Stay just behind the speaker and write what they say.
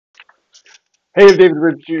Hey, David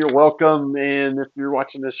Ridge, you're welcome. And if you're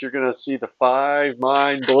watching this, you're going to see the five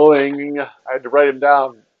mind-blowing, I had to write them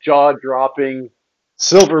down, jaw-dropping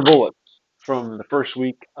silver bullets from the first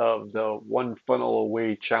week of the One Funnel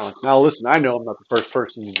Away challenge. Now, listen, I know I'm not the first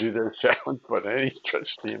person to do this challenge, but any stretch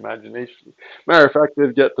of the imagination. Matter of fact,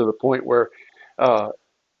 they've get to the point where uh,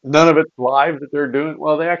 none of it's live that they're doing.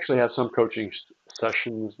 Well, they actually have some coaching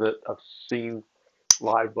sessions that I've seen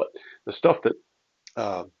live, but the stuff that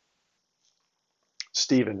uh,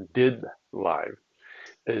 Stephen did live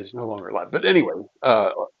is no longer live. But anyway,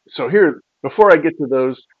 so here, before I get to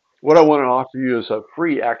those, what I want to offer you is a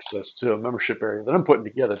free access to a membership area that I'm putting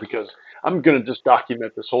together because I'm going to just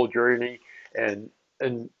document this whole journey and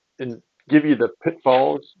and and give you the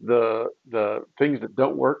pitfalls, the things that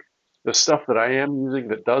don't work, the stuff that I am using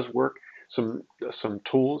that does work, some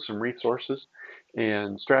tools, some resources,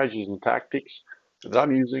 and strategies and tactics that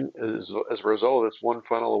I'm using as a result of this One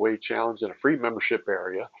Funnel Away challenge in a free membership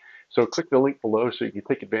area. So click the link below so you can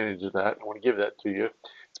take advantage of that. I want to give that to you.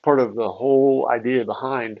 It's part of the whole idea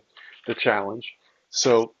behind the challenge.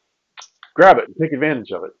 So grab it and take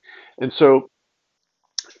advantage of it. And so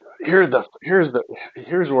here's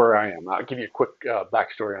where I am. I'll give you a quick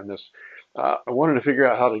backstory on this. I wanted to figure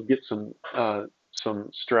out how to get some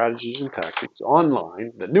strategies and tactics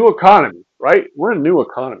online. The new economy, right? We're in a new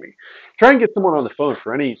economy. Try and get someone on the phone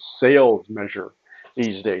for any sales measure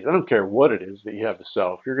these days. I don't care what it is that you have to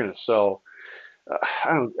sell. If you're going to sell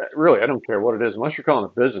I don't care what it is, unless you're calling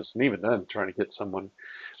a business, and even then, trying to get someone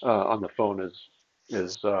on the phone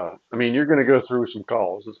is I mean, you're going to go through some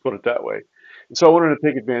calls. Let's put it that way. And so I wanted to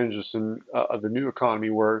take advantage of the new economy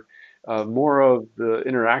where more of the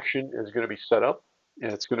interaction is going to be set up,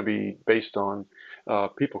 and it's going to be based on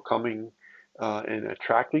people coming and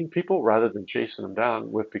attracting people rather than chasing them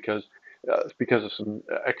down with because of some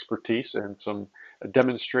expertise and some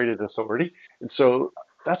demonstrated authority. And so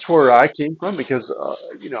that's where I came from because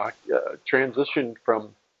I transitioned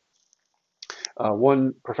from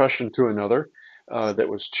one profession to another that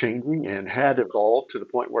was changing and had evolved to the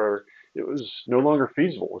point where it was no longer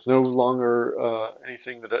feasible. It was no longer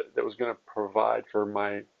anything that was going to provide for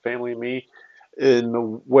my family and me in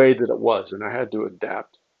the way that it was, and I had to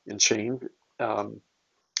adapt and change. Um,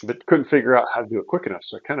 but couldn't figure out how to do it quick enough.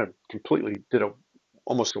 So I kind of completely did a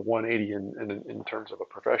almost a 180 in terms of a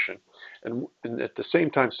profession, and at the same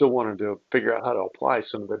time still wanted to figure out how to apply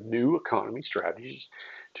some of the new economy strategies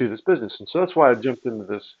to this business. And so that's why I jumped into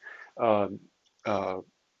this um, uh,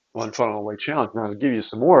 One Funnel Away challenge. Now to give you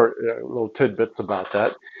some more little tidbits about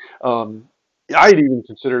that, um, I had even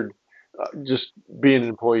considered just being an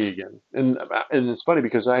employee again. And it's funny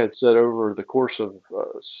because I had said over the course of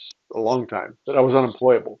a long time that I was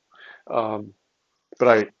unemployable. Um,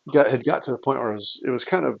 but had got to the point where it was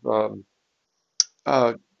kind of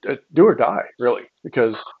uh, do or die really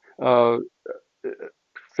because uh,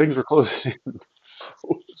 things were closing.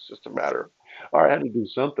 It's just a matter of, all right, I had to do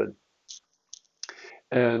something.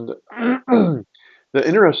 And the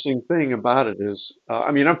interesting thing about it is,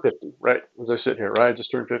 I mean, I'm 50, right? As I sit here, right? I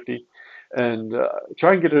just turned 50, and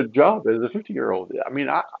try and get a job as a 50-year-old. I mean,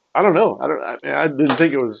 I don't know. I mean, I didn't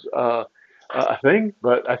think it was a thing,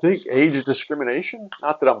 but I think age discrimination.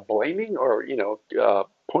 Not that I'm blaming or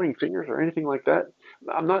pointing fingers or anything like that.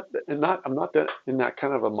 I'm not that in that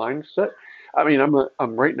kind of a mindset. I mean,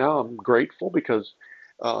 I'm right now. I'm grateful because.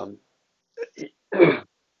 Um,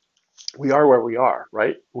 we are where we are,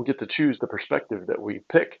 right? We get to choose the perspective that we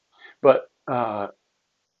pick. But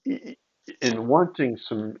in wanting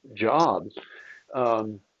some jobs,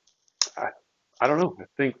 um, I, I don't know. I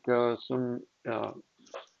think some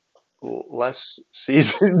less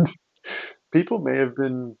seasoned people may have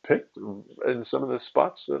been picked in some of the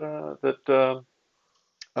spots that I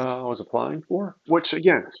was applying for. Which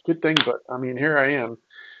again, it's a good thing. But I mean, here I am,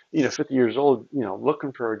 50 years old,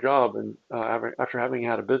 looking for a job, and after having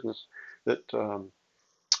had a business that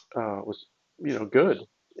was good,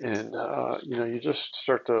 and you just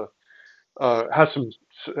start to have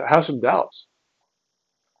some doubts.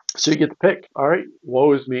 So you get to pick. All right,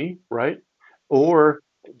 woe is me, right? Or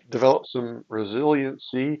develop some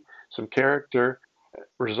resiliency, some character,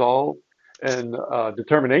 resolve, and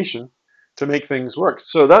determination to make things work.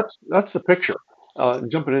 So that's the picture.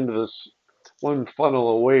 Jumping into this One Funnel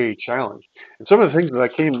Away challenge, and some of the things that I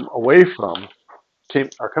came away from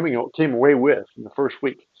came away with in the first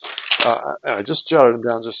week. I just jotted them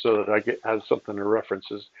down just so that have something to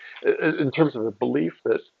references in terms of the belief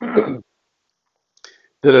that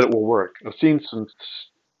that it will work. I've seen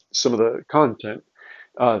some of the content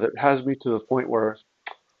that has me to the point where,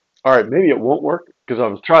 all right, maybe it won't work because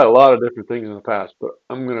I've tried a lot of different things in the past, but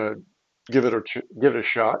I'm gonna give it a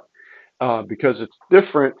shot. because it's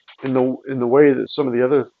different in the way that some of the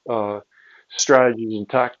other strategies and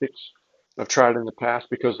tactics I've tried in the past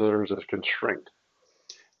because there's a constraint.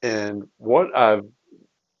 And what I've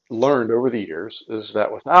learned over the years is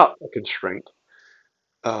that without a constraint,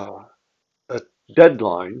 uh, a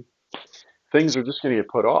deadline, things are just going to get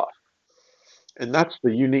put off. And that's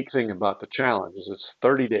the unique thing about the challenge is it's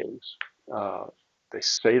 30 days. Uh, they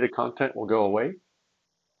say the content will go away.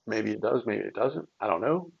 Maybe it does, maybe it doesn't. I don't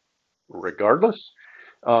know. Regardless,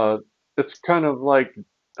 uh, it's kind of like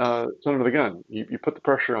it's under the gun. You put the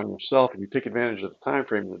pressure on yourself and you take advantage of the time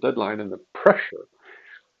frame and the deadline and the pressure,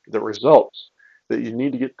 the results that you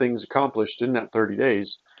need to get things accomplished in that 30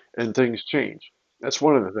 days, and things change. That's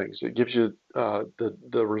one of the things. It gives you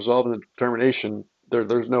the resolve and the determination.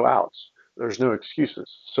 There's no outs. There's no excuses.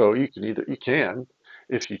 So you can,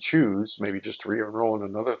 if you choose, maybe just re-enroll in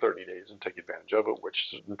another 30 days and take advantage of it, which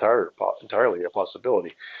is entirely a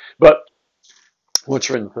possibility. But once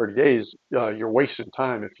you're in the 30 days, you're wasting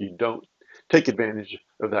time if you don't take advantage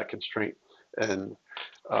of that constraint and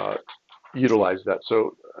uh, utilize that.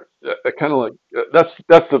 So, kind of like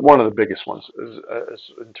that's one of the biggest ones is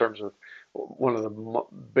in terms of one of the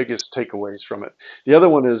biggest takeaways from it. The other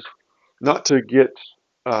one is not to get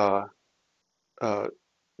uh, uh,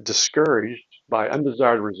 discouraged by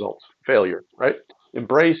undesired results, failure. Right?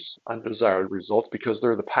 Embrace undesired results because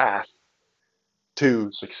they're the path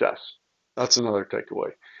to success. That's another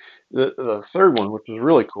takeaway. The third one, which is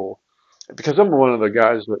really cool, because I'm one of the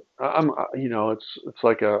guys that it's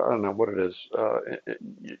like I don't know what it is.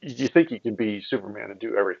 You think you can be Superman and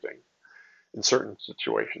do everything in certain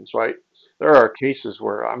situations, right? There are cases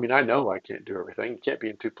where, I mean, I know I can't do everything. You can't be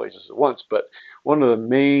in two places at once. But one of the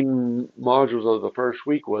main modules of the first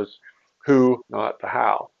week was who, not the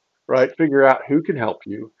how, right? Figure out who can help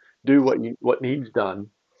you do what needs done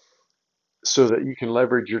so that you can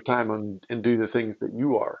leverage your time and do the things that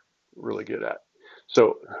you are really good at.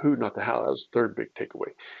 So who, not the how. That was the third big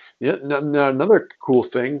takeaway. Yeah, now another cool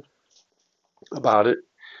thing about it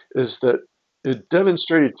is that it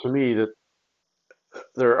demonstrated to me that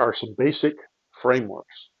there are some basic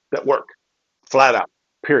frameworks that work flat out,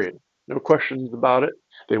 period. No questions about it.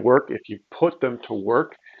 They work if you put them to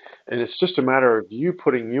work. And it's just a matter of you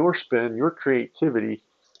putting your spin, your creativity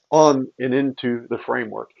on and into the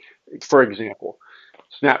framework. For example,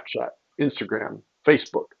 Snapchat, Instagram,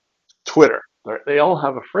 Facebook, Twitter, they all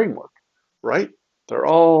have a framework, right? They're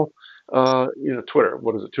all, Twitter,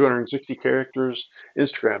 what is it, 260 characters?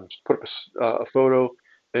 Instagram, just put up a photo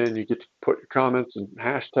and you get to put your comments and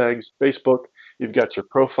hashtags. Facebook, you've got your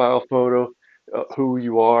profile photo, who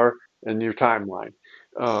you are, and your timeline.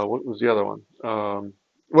 What was the other one?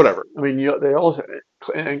 Whatever. I mean, they all,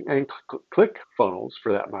 and ClickFunnels,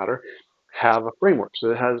 for that matter, have a framework.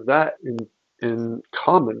 So it has that in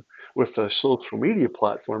common with the social media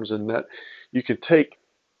platforms in that you can take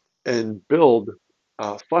and build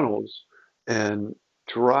funnels and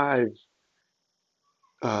drive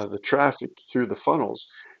the traffic through the funnels.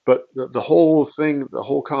 But the whole thing, the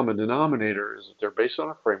whole common denominator is that they're based on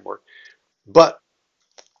a framework, but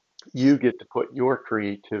you get to put your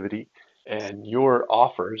creativity and your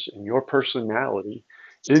offers and your personality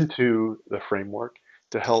into the framework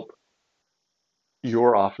to help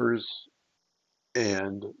your offers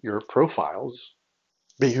and your profiles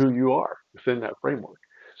be who you are within that framework.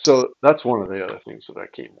 So that's one of the other things that I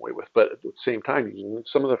came away with. But at the same time, using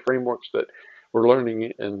some of the frameworks that we're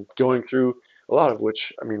learning and going through, a lot of which,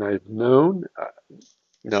 I mean, I've known.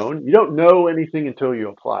 You don't know anything until you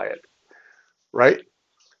apply it, right?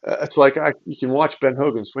 It's like you can watch Ben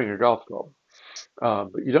Hogan swing a golf club,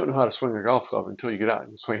 but you don't know how to swing a golf club until you get out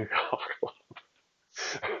and swing a golf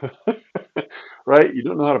club, right? You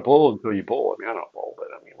don't know how to bowl until you bowl. I mean, I don't bowl, but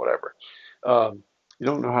I mean, whatever. You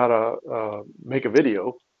don't know how to make a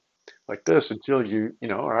video like this until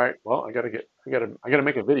all right, well, I gotta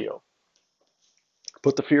make a video.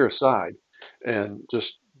 Put the fear aside and just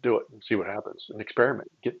do it and see what happens and experiment.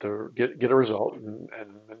 Get a result and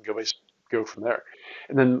go from there.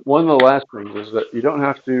 And then one of the last things is that you don't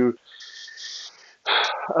have to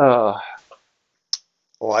uh,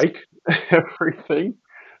 like everything.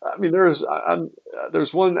 I mean, there's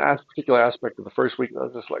one particular aspect of the first week that I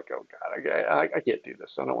was just like, oh God, I can't do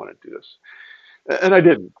this. I don't want to do this. And I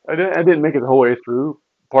didn't. I didn't make it the whole way through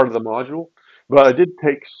part of the module, but I did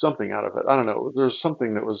take something out of it. I don't know. There's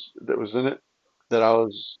something that was in it that I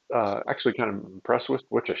was actually kind of impressed with,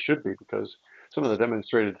 which I should be because some of the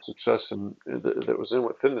demonstrated success that was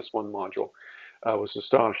within this one module was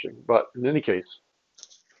astonishing. But in any case,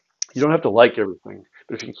 you don't have to like everything,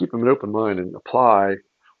 but if you can keep an open mind and apply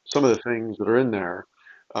some of the things that are in there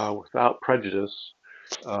without prejudice,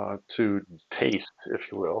 to taste, if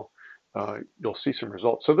you will, you'll see some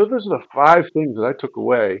results. So those are the 5 things that I took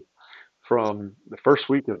away from the first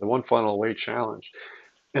week of the One Funnel Away challenge.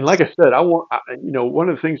 And like I said, one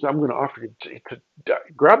of the things I'm going to offer you to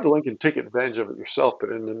grab the link and take advantage of it yourself.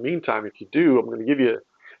 But in the meantime, if you do, I'm going to give you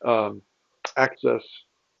um, access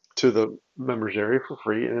to the members area for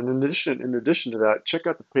free. And in addition to that, check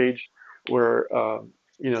out the page where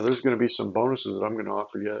there's going to be some bonuses that I'm going to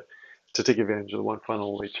offer you to take advantage of the One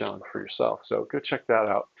Funnel Away challenge for yourself. So go check that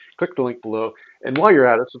out. Click the link below, and while you're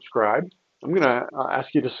at it, subscribe. I'm going to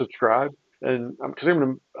ask you to subscribe, and because I'm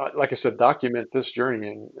going to, like I said, document this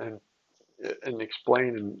journey and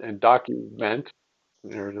explain and document.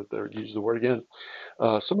 Use the word again.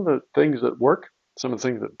 Some of the things that work, some of the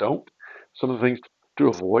things that don't, some of the things to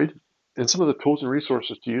avoid, and some of the tools and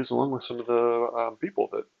resources to use, along with some of the people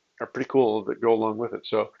that are pretty cool that go along with it.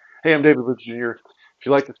 So, hey, I'm David Woods Jr. If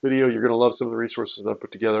you like this video, you're going to love some of the resources I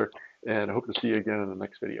put together, and I hope to see you again in the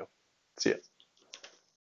next video. See ya.